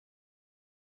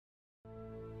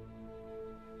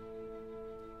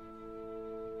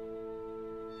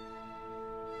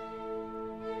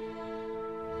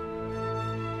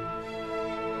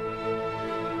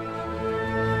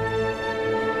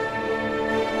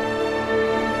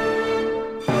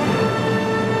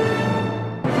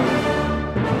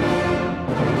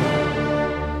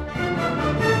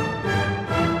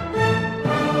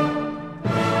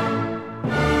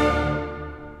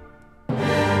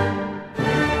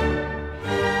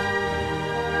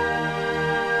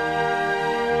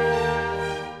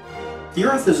The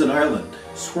Earth is an island,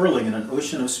 swirling in an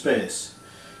ocean of space.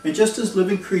 And just as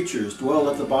living creatures dwell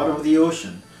at the bottom of the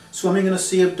ocean, swimming in a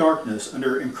sea of darkness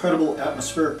under incredible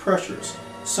atmospheric pressures,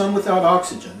 some without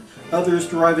oxygen, others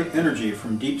deriving energy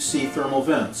from deep-sea thermal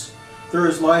vents, there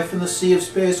is life in the sea of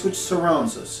space which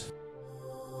surrounds us.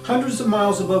 Hundreds of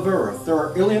miles above Earth, there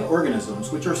are alien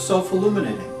organisms which are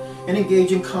self-illuminating and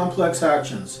engage in complex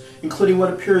actions, including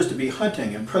what appears to be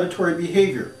hunting and predatory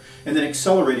behavior, and then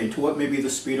accelerating to what may be the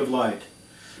speed of light.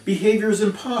 Behavior is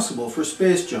impossible for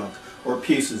space junk or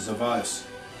pieces of ice.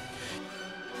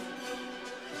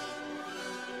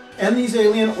 And these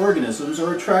alien organisms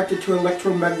are attracted to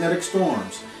electromagnetic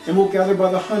storms and will gather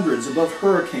by the hundreds above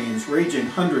hurricanes raging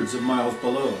hundreds of miles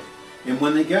below. And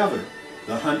when they gather,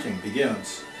 the hunting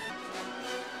begins.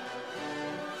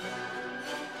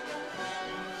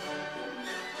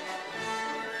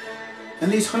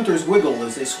 And these hunters wiggle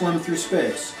as they swim through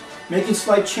space, making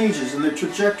slight changes in their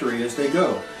trajectory as they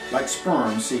go, like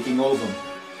sperm seeking ovum.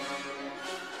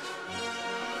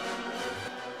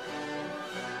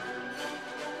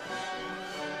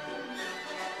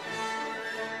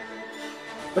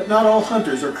 But not all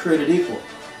hunters are created equal.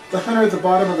 The hunter at the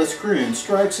bottom of the screen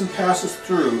strikes and passes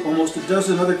through almost a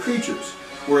dozen other creatures,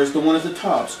 whereas the one at the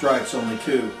top strikes only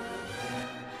 2.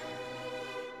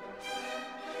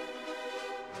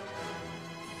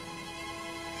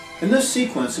 In this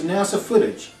sequence of NASA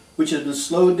footage, which has been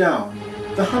slowed down,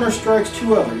 the hunter strikes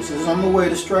 2 others and is on the way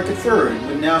to strike a 3rd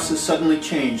when NASA suddenly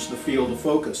changed the field of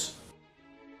focus.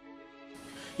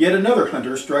 Yet another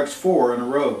hunter strikes 4 in a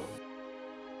row.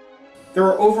 There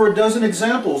are over a dozen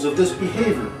examples of this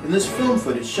behavior in this film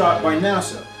footage shot by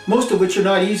NASA, most of which are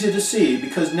not easy to see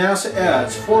because NASA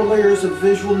adds 4 layers of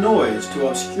visual noise to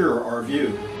obscure our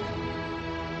view.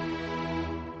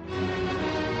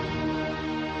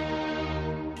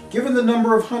 Given the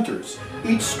number of hunters,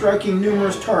 each striking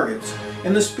numerous targets,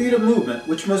 and the speed of movement,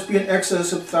 which must be in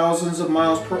excess of thousands of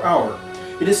miles per hour,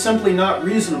 it is simply not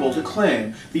reasonable to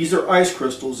claim these are ice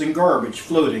crystals and garbage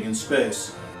floating in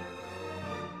space.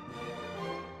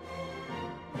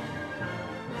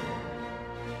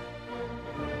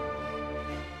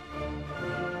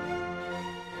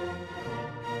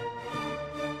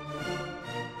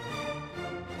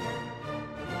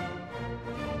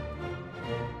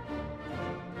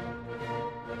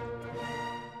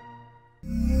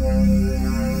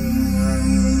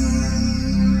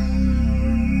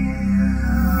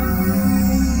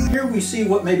 We see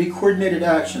what may be coordinated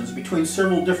actions between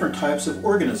several different types of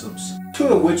organisms, 2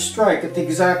 of which strike at the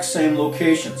exact same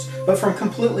locations, but from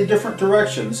completely different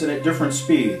directions and at different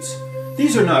speeds.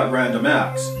 These are not random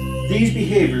acts. These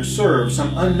behaviors serve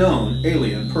some unknown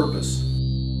alien purpose.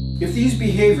 If these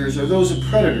behaviors are those of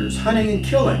predators, hunting and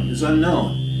killing is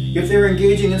unknown. If they are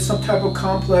engaging in some type of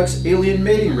complex alien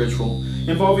mating ritual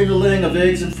involving the laying of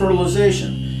eggs and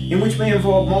fertilization, in which may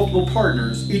involve multiple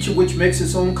partners, each of which makes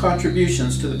its own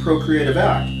contributions to the procreative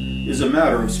act, is a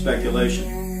matter of speculation.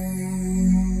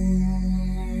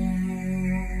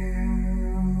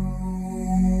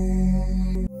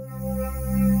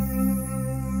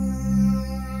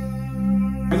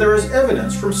 There is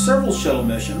evidence from several shuttle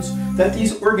missions that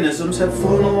these organisms have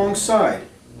flown alongside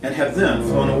and have then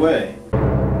flown away.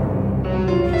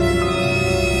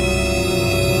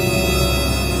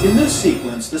 In this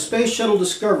sequence, the Space Shuttle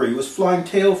Discovery was flying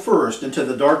tail first into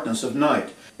the darkness of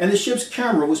night, and the ship's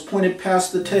camera was pointed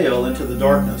past the tail into the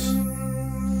darkness.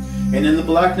 And in the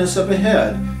blackness up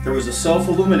ahead, there was a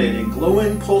self-illuminating,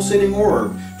 glowing, pulsating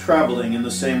orb traveling in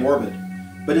the same orbit.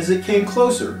 But as it came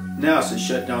closer, NASA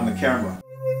shut down the camera.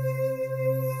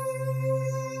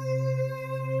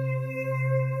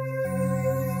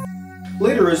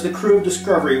 Later, as the crew of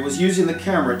Discovery was using the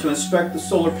camera to inspect the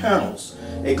solar panels,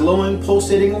 a glowing,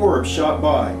 pulsating orb shot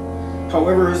by.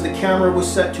 However, as the camera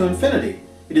was set to infinity,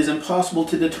 it is impossible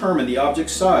to determine the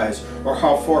object's size or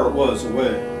how far it was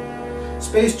away.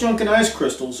 Space junk and ice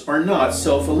crystals are not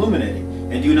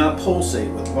self-illuminating and do not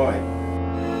pulsate with light.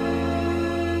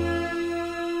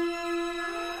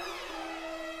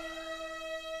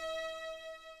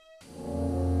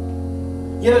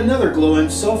 Yet another glowing,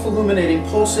 self-illuminating,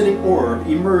 pulsating orb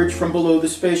emerged from below the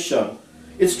space shuttle,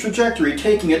 its trajectory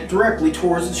taking it directly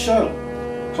towards the shuttle.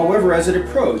 However, as it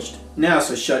approached,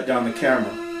 NASA shut down the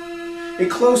camera. A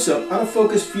close-up,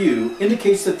 out-of-focus view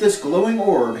indicates that this glowing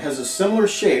orb has a similar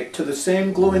shape to the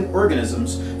same glowing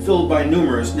organisms filled by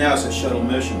numerous NASA shuttle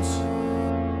missions.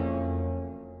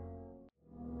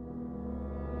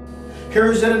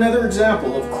 Here is yet another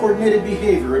example of coordinated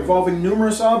behavior involving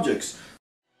numerous objects,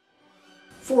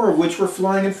 4 of which were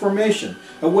flying in formation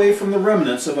away from the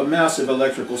remnants of a massive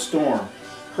electrical storm,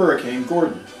 Hurricane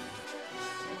Gordon.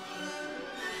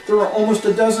 There are almost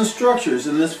a dozen structures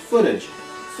in this footage,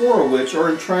 4 of which are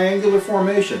in triangular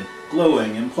formation,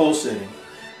 glowing and pulsating.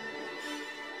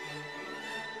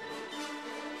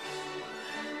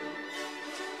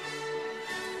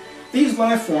 These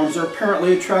life forms are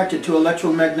apparently attracted to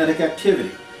electromagnetic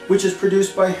activity, which is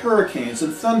produced by hurricanes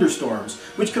and thunderstorms,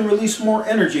 which can release more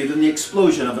energy than the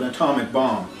explosion of an atomic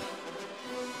bomb.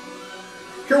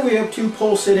 Here we have 2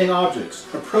 pulsating objects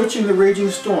approaching the raging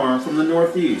storm from the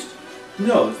northeast.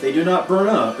 Note, they do not burn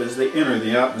up as they enter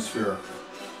the atmosphere.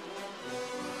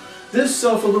 This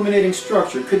self-illuminating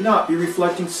structure could not be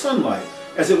reflecting sunlight,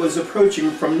 as it was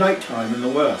approaching from nighttime in the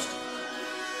west.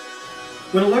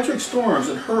 When electric storms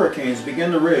and hurricanes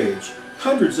begin to rage,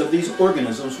 hundreds of these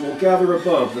organisms will gather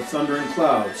above the thundering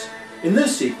clouds. In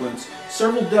this sequence,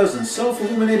 several dozen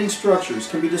self-illuminating structures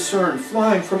can be discerned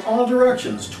flying from all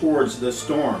directions towards this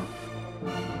storm.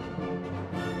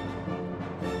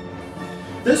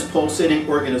 This pulsating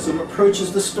organism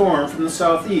approaches the storm from the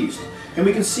southeast, and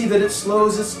we can see that it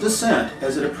slows its descent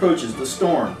as it approaches the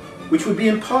storm, which would be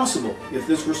impossible if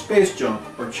this were space junk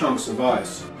or chunks of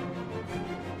ice.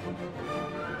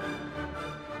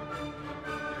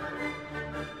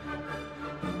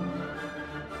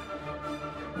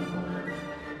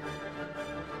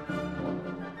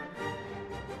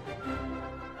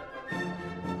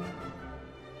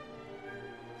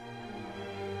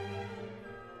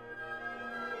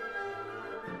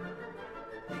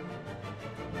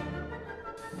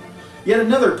 Yet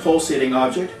another pulsating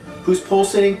object, whose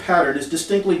pulsating pattern is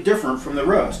distinctly different from the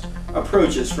rest,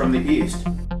 approaches from the east.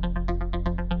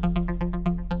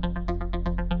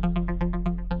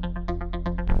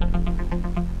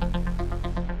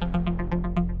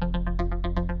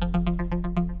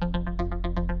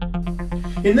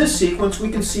 In this sequence, we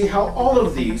can see how all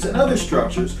of these and other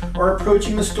structures are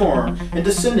approaching the storm and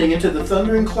descending into the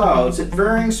thundering clouds at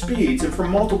varying speeds and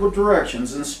from multiple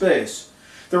directions in space.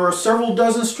 There are several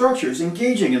dozen structures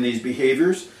engaging in these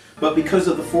behaviors, but because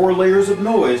of the 4 layers of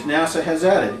noise NASA has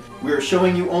added, we are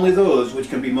showing you only those which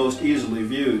can be most easily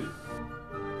viewed.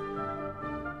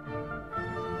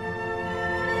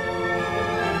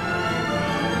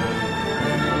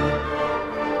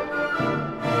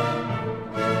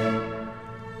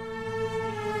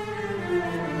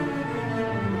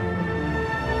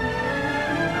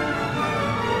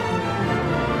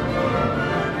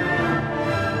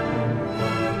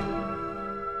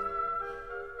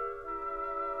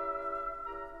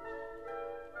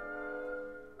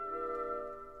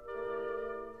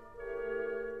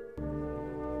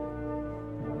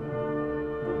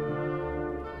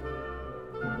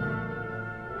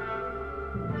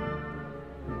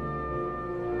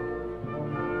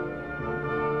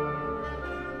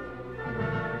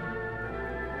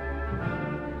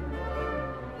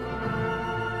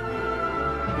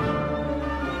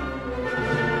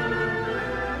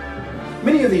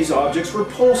 Many of these objects were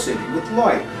pulsating with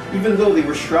light, even though they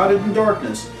were shrouded in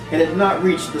darkness and had not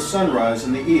reached the sunrise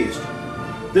in the east.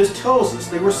 This tells us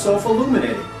they were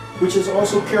self-illuminating, which is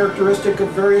also characteristic of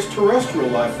various terrestrial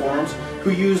life forms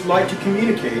who use light to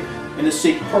communicate and to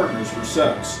seek partners for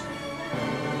sex.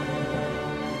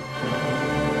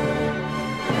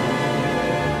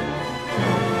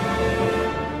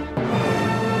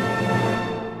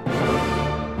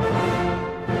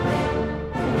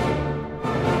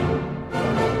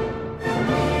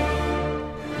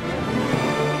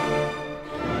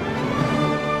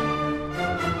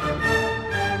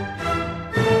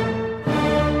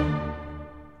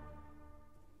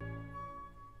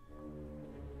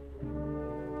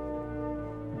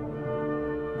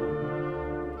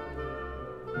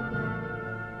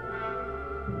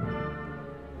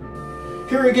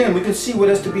 Here again we can see what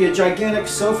has to be a gigantic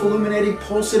self-illuminating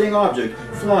pulsating object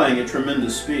flying at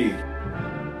tremendous speed.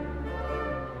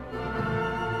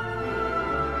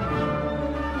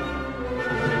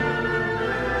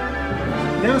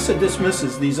 NASA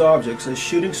dismisses these objects as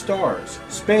shooting stars,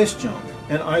 space junk,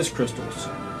 and ice crystals.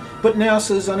 But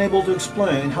NASA is unable to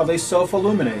explain how they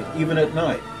self-illuminate even at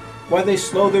night, why they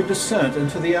slow their descent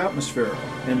into the atmosphere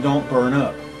and don't burn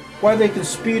up, why they can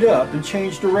speed up and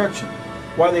change direction,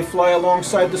 why they fly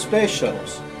alongside the space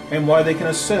shuttles, and why they can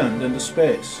ascend into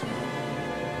space.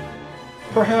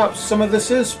 Perhaps some of this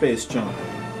is space junk.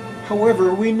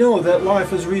 However, we know that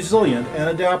life is resilient and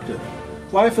adaptive.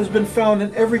 Life has been found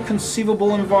in every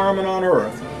conceivable environment on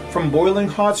Earth, from boiling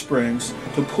hot springs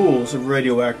to pools of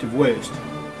radioactive waste.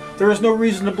 There is no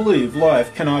reason to believe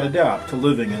life cannot adapt to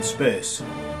living in space.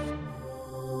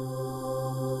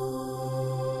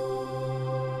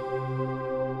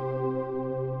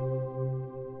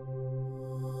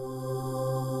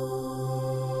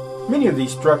 Many of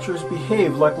these structures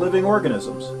behave like living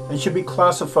organisms and should be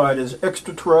classified as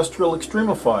extraterrestrial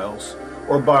extremophiles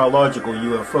or biological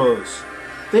UFOs.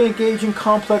 They engage in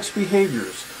complex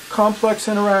behaviors, complex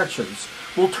interactions,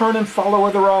 will turn and follow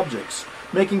other objects,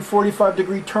 making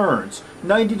 45-degree turns,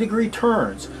 90-degree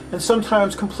turns, and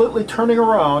sometimes completely turning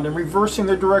around and reversing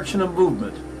their direction of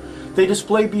movement. They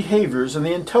display behaviors and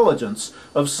the intelligence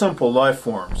of simple life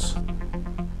forms.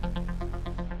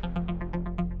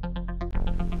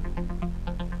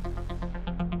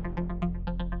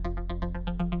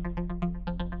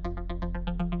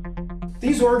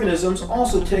 These organisms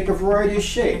also take a variety of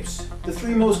shapes. The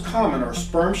three most common are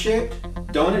sperm-shaped,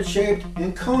 donut-shaped,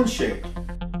 and cone-shaped.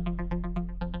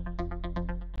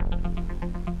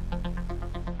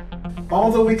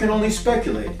 Although we can only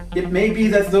speculate, it may be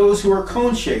that those who are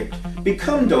cone-shaped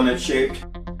become donut-shaped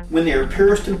when they are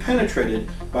pierced and penetrated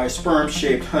by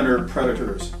sperm-shaped hunter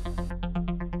predators.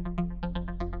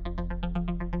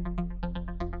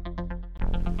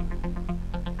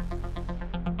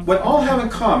 What all have in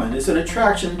common is an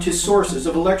attraction to sources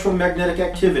of electromagnetic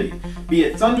activity, be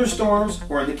it thunderstorms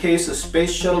or, in the case of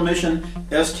Space Shuttle mission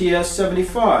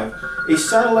STS-75, a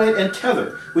satellite and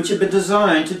tether which had been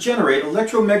designed to generate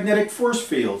electromagnetic force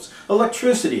fields,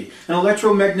 electricity, and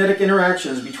electromagnetic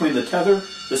interactions between the tether,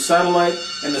 the satellite,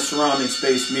 and the surrounding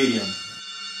space medium.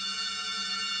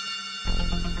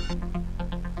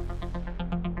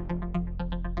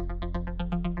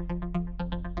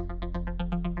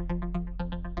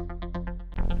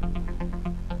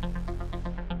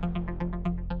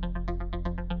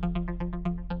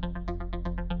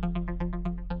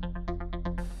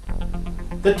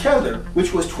 The tether,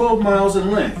 which was 12 miles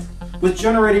in length, was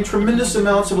generating tremendous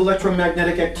amounts of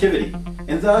electromagnetic activity,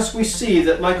 and thus we see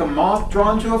that like a moth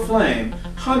drawn to a flame,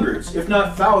 hundreds, if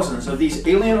not thousands, of these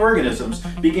alien organisms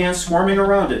began swarming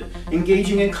around it,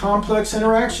 engaging in complex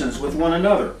interactions with one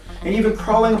another, and even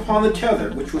crawling upon the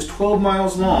tether, which was 12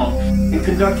 miles long, and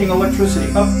conducting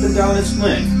electricity up and down its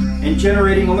length, and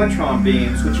generating electron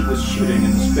beams which it was shooting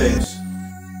into space.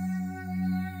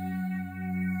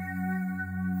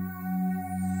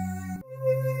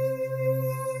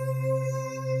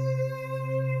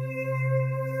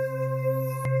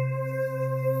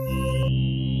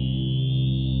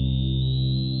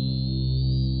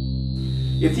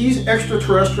 If these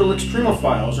extraterrestrial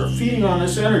extremophiles are feeding on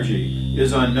this energy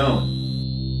is unknown.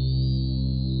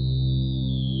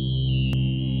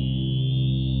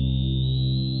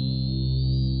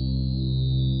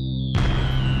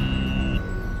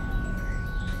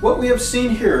 What we have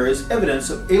seen here is evidence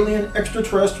of alien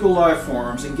extraterrestrial life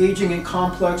forms engaging in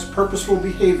complex, purposeful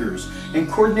behaviors and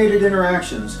coordinated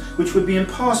interactions which would be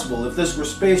impossible if this were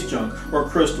space junk or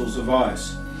crystals of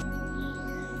ice.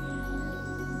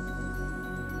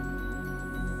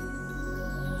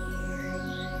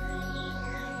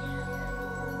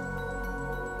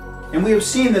 And we have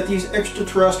seen that these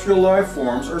extraterrestrial life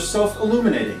forms are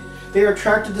self-illuminating. They are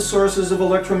attracted to sources of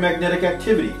electromagnetic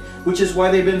activity, which is why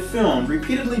they've been filmed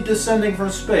repeatedly descending from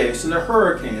space into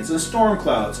hurricanes and storm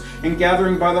clouds and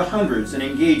gathering by the hundreds and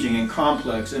engaging in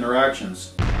complex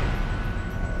interactions.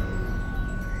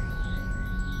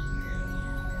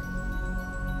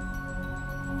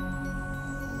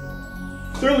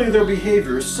 Clearly their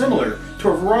behavior is similar to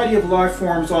a variety of life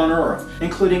forms on Earth,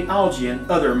 including algae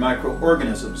and other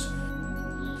microorganisms.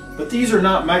 But these are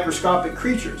not microscopic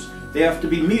creatures. They have to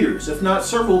be meters, if not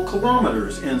several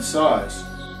kilometers in size.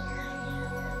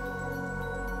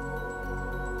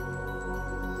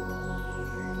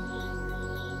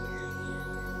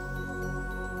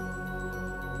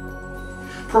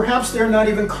 Perhaps they are not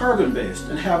even carbon-based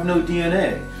and have no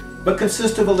DNA, but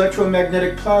consist of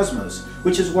electromagnetic plasmas,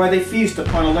 which is why they feast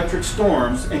upon electric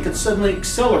storms and can suddenly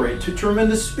accelerate to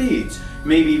tremendous speeds,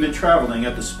 maybe even traveling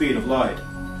at the speed of light.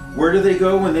 Where do they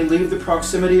go when they leave the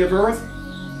proximity of Earth?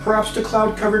 Perhaps to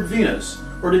cloud-covered Venus,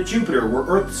 or to Jupiter, where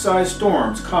Earth-sized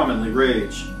storms commonly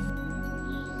rage.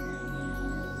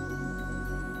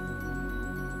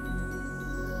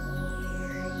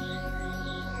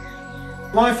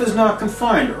 Life is not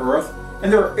confined to Earth,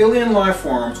 and there are alien life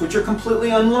forms which are completely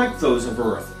unlike those of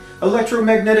Earth.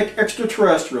 Electromagnetic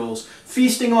extraterrestrials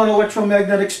feasting on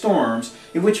electromagnetic storms,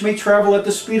 in which may travel at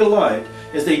the speed of light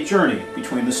as they journey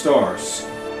between the stars.